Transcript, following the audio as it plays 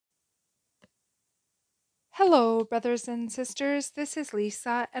Hello, brothers and sisters. This is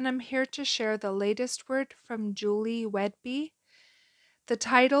Lisa, and I'm here to share the latest word from Julie Whedbee. The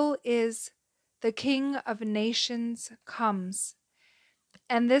title is The King of Nations Comes,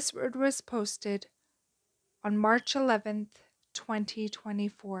 and this word was posted on March 11th,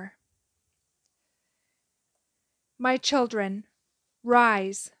 2024. My children,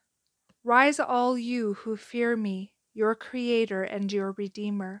 rise, rise all you who fear me, your Creator and your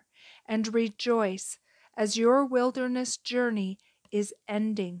Redeemer, and rejoice as your wilderness journey is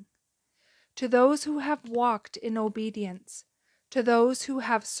ending. To those who have walked in obedience, to those who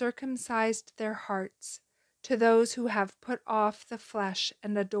have circumcised their hearts, to those who have put off the flesh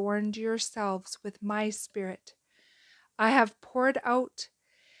and adorned yourselves with my Spirit, I have poured out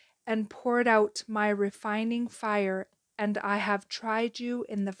my refining fire, and I have tried you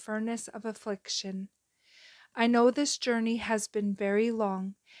in the furnace of affliction. I know this journey has been very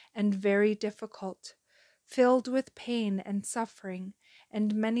long and very difficult, filled with pain and suffering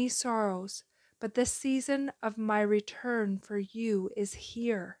and many sorrows, but the season of my return for you is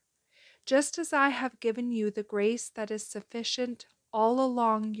here. Just as I have given you the grace that is sufficient all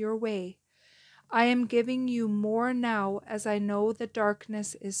along your way, I am giving you more now, as I know the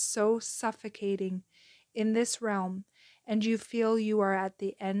darkness is so suffocating in this realm and you feel you are at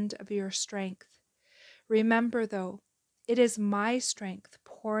the end of your strength. Remember, though, it is my strength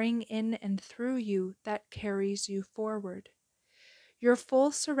pouring in and through you that carries you forward. Your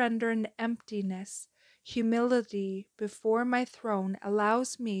full surrender and emptiness, humility before my throne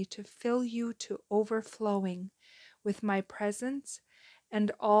allows me to fill you to overflowing with my presence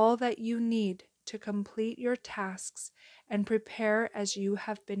and all that you need to complete your tasks and prepare as you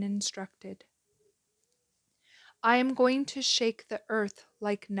have been instructed. I am going to shake the earth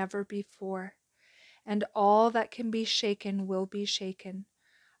like never before, and all that can be shaken will be shaken.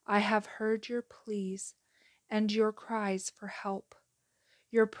 I have heard your pleas and your cries for help.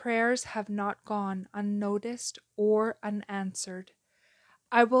 Your prayers have not gone unnoticed or unanswered.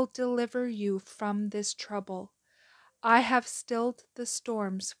 I will deliver you from this trouble. I have stilled the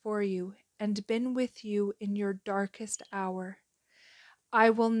storms for you and been with you in your darkest hour. I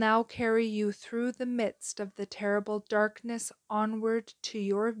will now carry you through the midst of the terrible darkness onward to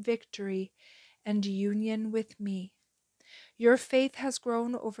your victory and union with me. Your faith has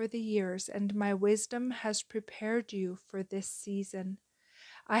grown over the years, and my wisdom has prepared you for this season.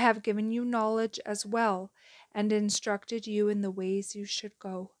 I have given you knowledge as well, and instructed you in the ways you should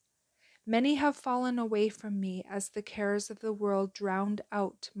go. Many have fallen away from me as the cares of the world drowned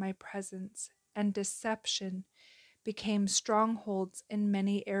out my presence, and deception became strongholds in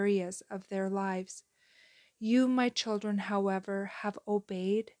many areas of their lives. You, my children, however, have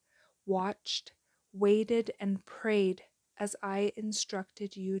obeyed, watched, waited, and prayed as I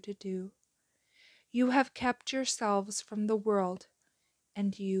instructed you to do. You have kept yourselves from the world,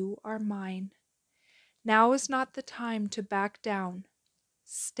 and you are mine. Now is not the time to back down.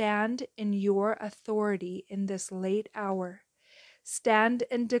 Stand in your authority in this late hour. Stand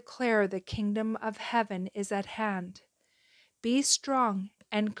and declare the kingdom of heaven is at hand. Be strong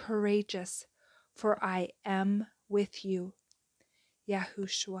and courageous, for I am with you.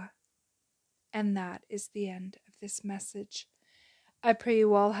 Yahushua. And that is the end of this message. I pray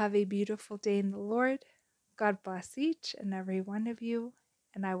you all have a beautiful day in the Lord. God bless each and every one of you,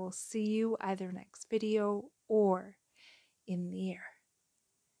 and I will see you either next video or in the air.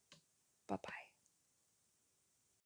 Bye-bye.